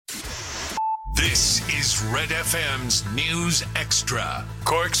This is Red FM's News Extra,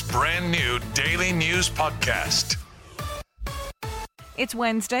 Cork's brand new daily news podcast. It's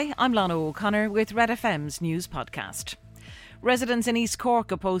Wednesday. I'm Lana O'Connor with Red FM's News Podcast. Residents in East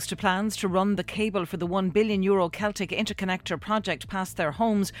Cork opposed to plans to run the cable for the €1 billion Celtic Interconnector project past their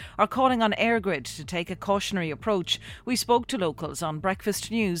homes are calling on EirGrid to take a cautionary approach. We spoke to locals on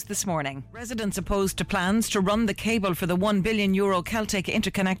Breakfast News this morning. Residents opposed to plans to run the cable for the €1 billion Celtic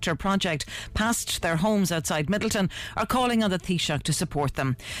Interconnector project past their homes outside Midleton are calling on the Taoiseach to support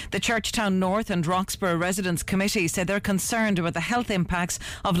them. The Churchtown North and Roxborough Residents Committee said they're concerned about the health impacts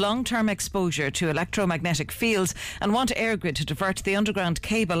of long-term exposure to electromagnetic fields and want EirGrid to divert the underground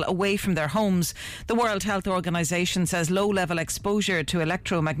cable away from their homes. The World Health Organization says low-level exposure to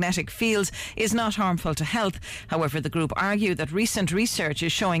electromagnetic fields is not harmful to health. However, the group argue that recent research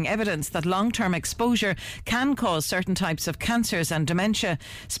is showing evidence that long-term exposure can cause certain types of cancers and dementia.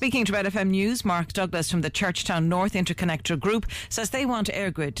 Speaking to Red FM News, Mark Douglas from the Churchtown North Interconnector Group says they want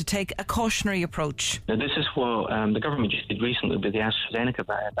EirGrid to take a cautionary approach. Now, this is what the government just did recently with the AstraZeneca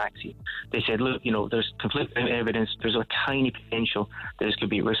vaccine. They said, look, there's conflicting evidence, there's a tiny potential that this could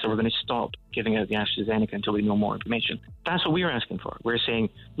be at risk, so we're going to stop giving out the AstraZeneca until we know more information. That's what we're asking for. We're saying,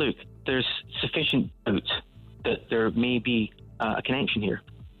 look, there's sufficient doubt that there may be a connection here.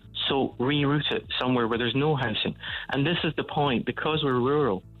 So reroute it somewhere where there's no housing. And this is the point, because we're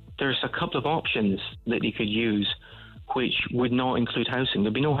rural, there's a couple of options that they could use which would not include housing.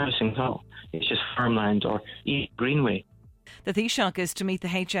 There'd be no housing at all. It's just farmland or greenway. The Taoiseach is to meet the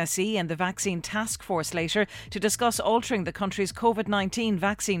HSE and the Vaccine Task Force later to discuss altering the country's COVID-19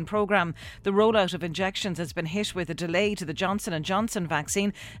 vaccine programme. The rollout of injections has been hit with a delay to the Johnson & Johnson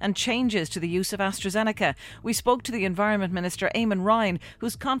vaccine and changes to the use of AstraZeneca. We spoke to the Environment Minister, Eamon Ryan,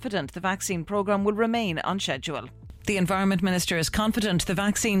 who's confident the vaccine programme will remain on schedule. The Environment Minister is confident the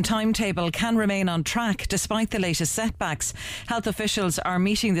vaccine timetable can remain on track despite the latest setbacks. Health officials are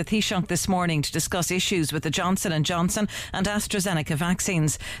meeting the Taoiseach this morning to discuss issues with the Johnson & Johnson and AstraZeneca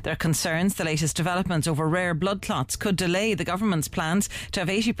vaccines. There are concerns the latest developments over rare blood clots could delay the government's plans to have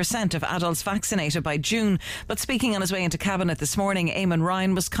 80% of adults vaccinated by June. But speaking on his way into Cabinet this morning, Eamon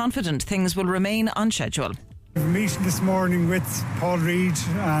Ryan was confident things will remain on schedule. We were meeting this morning with Paul Reid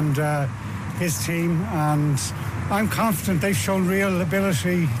and his team, and I'm confident they've shown real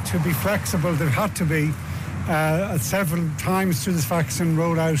ability to be flexible. They've had to be several times through this vaccine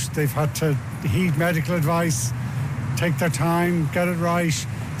rollout. They've had to heed medical advice, take their time, get it right.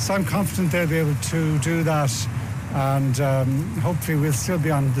 So I'm confident they'll be able to do that, and hopefully we'll still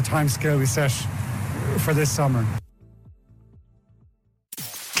be on the timescale we set for this summer.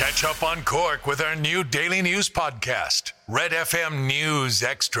 Catch up on Cork with our new daily news podcast, Red FM News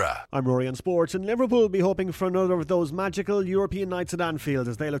Extra. I'm Rory on Sports, and Liverpool will be hoping for another of those magical European nights at Anfield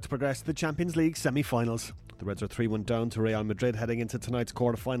as they look to progress to the Champions League semi-finals. The Reds are 3-1 down to Real Madrid heading into tonight's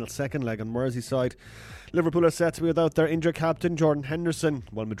quarter-final second leg on Merseyside. Liverpool are set to be without their injured captain Jordan Henderson,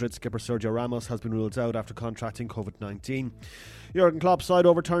 while Madrid skipper Sergio Ramos has been ruled out after contracting COVID-19. Jurgen Klopp's side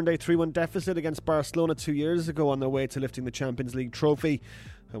overturned a 3-1 deficit against Barcelona 2 years ago on their way to lifting the Champions League trophy.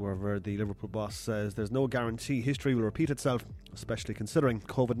 However, the Liverpool boss says there's no guarantee history will repeat itself, especially considering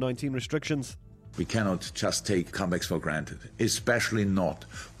COVID-19 restrictions. We cannot just take comebacks for granted, especially not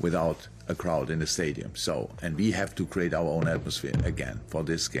without a crowd in the stadium. And we have to create our own atmosphere again for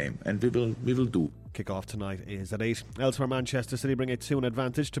this game, and we will do. Kick-off tonight is at 8. Elsewhere, Manchester City bring a 2-1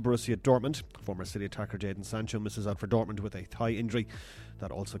 advantage to Borussia Dortmund. Former City attacker Jadon Sancho misses out for Dortmund with a thigh injury. That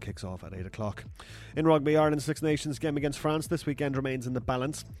also kicks off at 8 o'clock. In rugby, Ireland's Six Nations game against France this weekend remains in the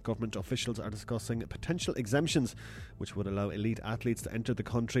balance. Government officials are discussing potential exemptions which would allow elite athletes to enter the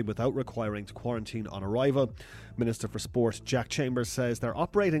country without requiring to quarantine on arrival. Minister for Sport Jack Chambers says they're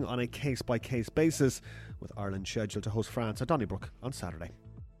operating on a case-by-case basis, with Ireland scheduled to host France at Donnybrook on Saturday.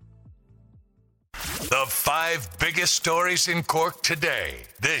 The 5 biggest stories in Cork today.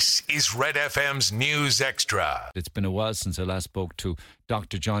 This is Red FM's News Extra. It's been a while since I last spoke to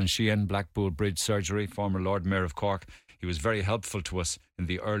Dr John Sheehan, Blackpool Bridge surgery, former Lord Mayor of Cork. He was very helpful to us in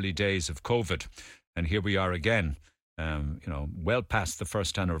the early days of COVID. And here we are again, well past the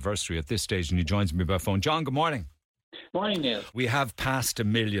first anniversary at this stage, and he joins me by phone. John, good morning. Morning, Neil. We have passed 1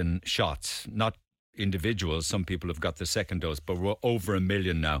 million shots, not individuals. Some people have got the second dose, but we're over 1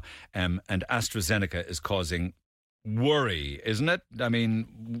 million now. And AstraZeneca is causing worry, isn't it? I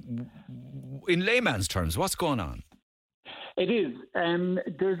mean, in layman's terms, what's going on? It is.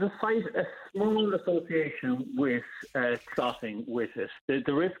 There's a small association with clotting with it.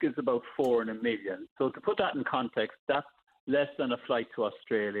 The risk is about 4 in 1 million. So to put that in context, that's less than a flight to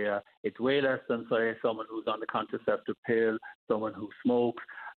Australia. It's way less than, say, someone who's on the contraceptive pill, someone who smokes.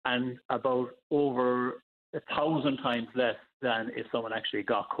 and about over 1,000 times less than if someone actually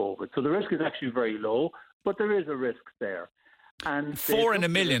got COVID. So the risk is actually very low, but there is a risk there. And 4 in a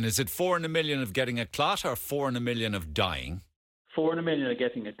million, is it 4 in a million of getting a clot or 4 in a million of dying? 4 in a million of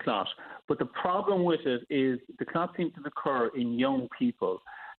getting a clot. But the problem with it is the clots seem to occur in young people.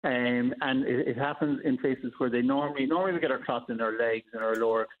 And it happens in places where they normally we get our clots in our legs and our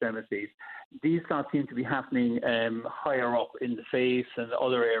lower extremities. These clots seem to be happening higher up in the face and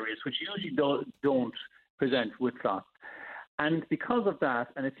other areas, which usually don't present with clots. And because of that,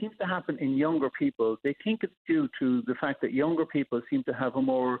 and it seems to happen in younger people, they think it's due to the fact that younger people seem to have a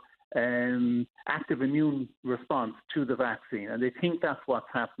more active immune response to the vaccine, and they think that's what's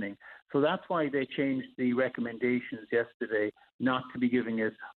happening. So that's why they changed the recommendations yesterday not to be giving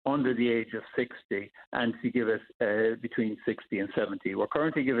it under the age of 60 and to give it between 60 and 70. We're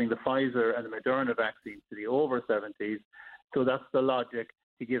currently giving the Pfizer and the Moderna vaccine to the over 70s, so that's the logic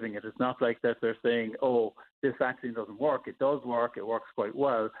to giving it. It's not like that they're saying, oh, this vaccine doesn't work. It does work. It works quite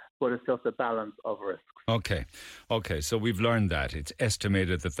well, but it's just a balance of risks. Okay. So we've learned that. It's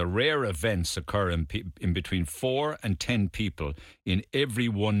estimated that the rare events occur in between 4 and 10 people in every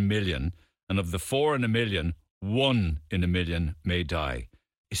 1 million. And of the 4 in a million, 1 in a million may die.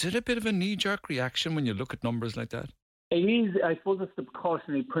 Is it a bit of a knee-jerk reaction when you look at numbers like that? It is. I suppose it's the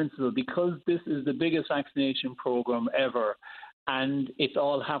precautionary principle, because this is the biggest vaccination program ever. And it's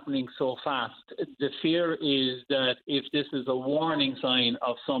all happening so fast. The fear is that if this is a warning sign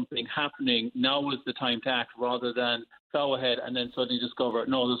of something happening, now is the time to act, rather than go ahead and then suddenly discover,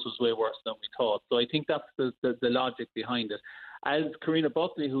 no, this was way worse than we thought. So I think that's the logic behind it. As Karina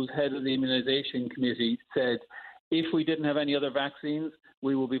Buckley, who's head of the immunisation committee, said, if we didn't have any other vaccines,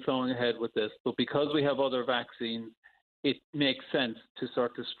 we will be plowing ahead with this. But because we have other vaccines, it makes sense to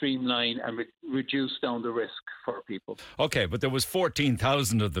sort of streamline and reduce down the risk for people. Okay, but there was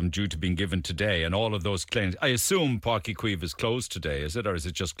 14,000 of them due to being given today, and all of those claims. I assume Páirc Uí Chaoimh is closed today, is it, or is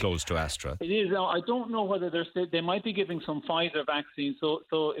it just closed to Astra? It is. I don't know whether they might be giving some Pfizer vaccine. So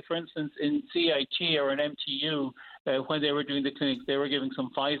if, for instance, in CIT or in MTU, when they were doing the clinics, they were giving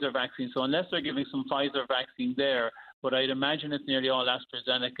some Pfizer vaccine. So unless they're giving some Pfizer vaccine there, but I'd imagine it's nearly all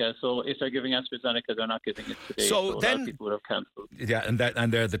AstraZeneca. So if they're giving AstraZeneca, they're not giving it today. So then people would have cancelled. Yeah,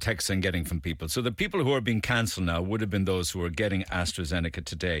 and they're the texts I'm getting from people. So the people who are being cancelled now would have been those who are getting AstraZeneca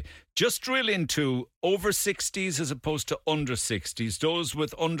today. Just drill into over 60s as opposed to under 60s, those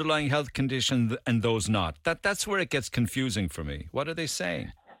with underlying health conditions and those not. That's where it gets confusing for me. What are they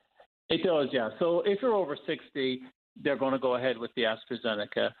saying? It does, yeah. So if you're over 60, they're going to go ahead with the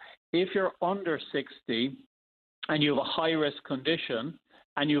AstraZeneca. If you're under 60 and you have a high-risk condition,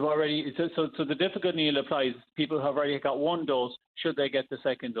 and you've already... So the difficulty applies. People who have already got one dose, should they get the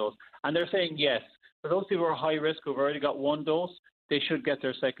second dose? And they're saying yes. For those people who are high-risk, who've already got one dose, they should get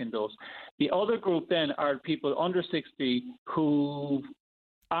their second dose. The other group then are people under 60 who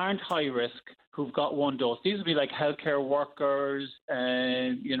aren't high-risk, who've got one dose. These would be like healthcare workers,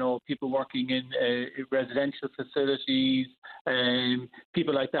 people working in residential facilities,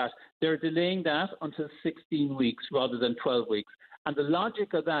 people like that. They're delaying that until 16 weeks rather than 12 weeks. And the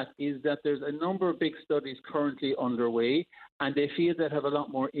logic of that is that there's a number of big studies currently underway, and they feel they have a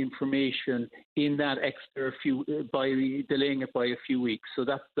lot more information in that extra by delaying it by a few weeks. So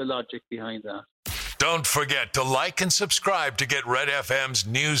that's the logic behind that. Don't forget to like and subscribe to get Red FM's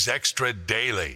News Extra daily.